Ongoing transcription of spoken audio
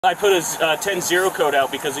I put a 10-0 code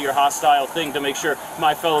out because of your hostile thing to make sure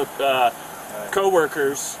my fellow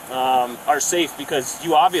co-workers are safe, because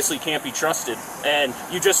you obviously can't be trusted, and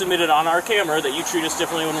you just admitted on our camera that you treat us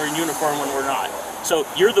differently when we're in uniform when we're not. So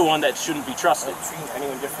you're the one that shouldn't be trusted. I'm not treating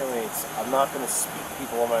anyone differently. I'm not going to speak to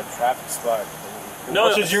people on a traffic spot. No,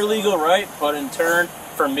 which is your legal right, but in turn,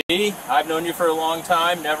 for me, I've known you for a long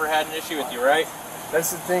time, never had an issue with you, right? That's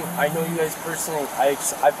the thing. I know you guys personally.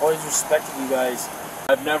 I've always respected you guys.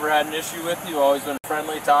 I've never had an issue with you, always been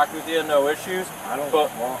friendly, talked with you, no issues. I don't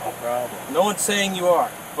want a problem. No one's saying you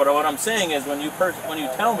are. But what I'm saying is when you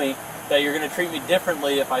tell me that you're going to treat me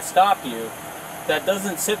differently if I stop you, that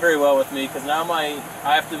doesn't sit very well with me, because now I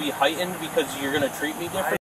have to be heightened because you're going to treat me differently.